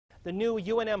The new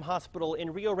UNM hospital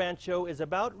in Rio Rancho is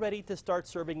about ready to start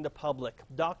serving the public.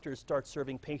 Doctors start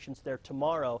serving patients there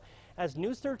tomorrow. As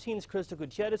News 13's Krista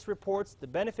Gutierrez reports, the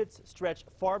benefits stretch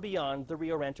far beyond the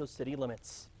Rio Rancho city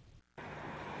limits.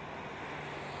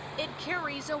 It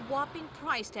carries a whopping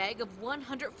price tag of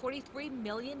 $143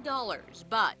 million.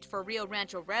 But for Rio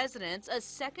Rancho residents, a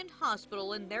second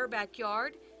hospital in their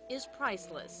backyard is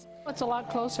priceless. It's a lot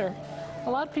closer. A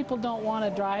lot of people don't want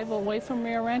to drive away from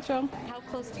Rio Rancho. How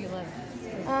close do you live?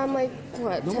 Like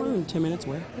what? No more than 10 minutes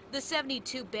away. The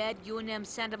 72-bed UNM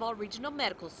Sandoval Regional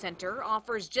Medical Center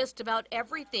offers just about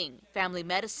everything: family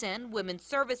medicine, women's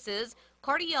services,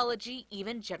 cardiology,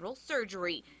 even general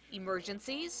surgery.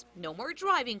 Emergencies, no more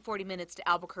driving 40 minutes to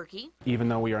Albuquerque. Even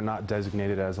though we are not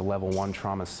designated as a level 1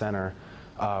 trauma center,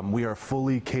 we are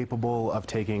fully capable of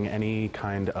taking any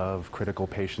kind of critical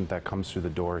patient that comes through the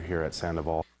door here at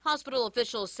Sandoval. Hospital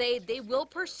officials say they will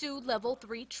pursue level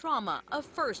 3 trauma, a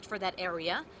first for that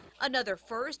area. Another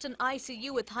first, an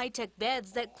ICU with high-tech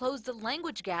beds that close the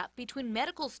language gap between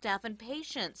medical staff and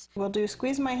patients. We'll do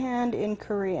squeeze my hand in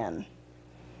Korean.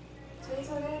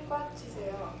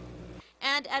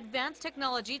 And advanced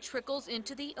technology trickles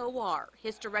into the OR.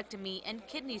 Hysterectomy and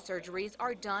kidney surgeries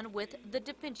are done with the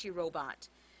Da Vinci robot.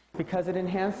 Because it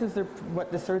enhances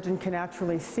what the surgeon can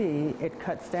actually see, it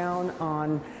cuts down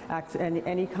on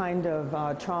any kind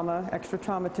of trauma, extra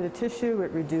trauma to the tissue,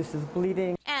 it reduces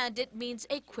bleeding. And it means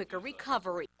a quicker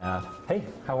recovery. Hey,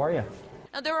 how are you?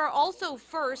 Now, there are also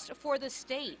firsts for the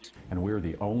state. And we're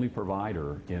the only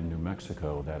provider in New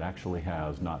Mexico that actually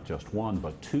has not just one,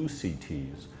 but 2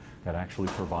 CTs that actually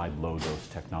provide low-dose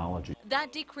technology.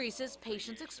 That decreases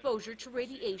patients' exposure to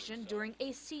radiation during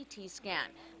a CT scan,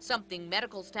 something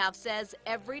medical staff says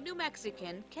every New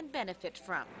Mexican can benefit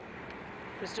from.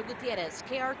 Krista Gutierrez,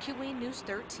 KRQE News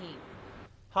 13.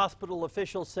 Hospital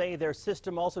officials say their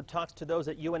system also talks to those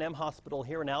at UNM Hospital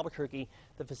here in Albuquerque.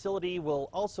 The facility will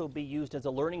also be used as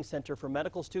a learning center for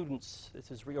medical students.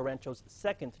 This is Rio Rancho's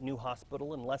second new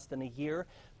hospital in less than a year.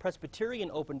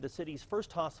 Presbyterian opened the city's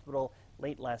first hospital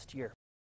late last year.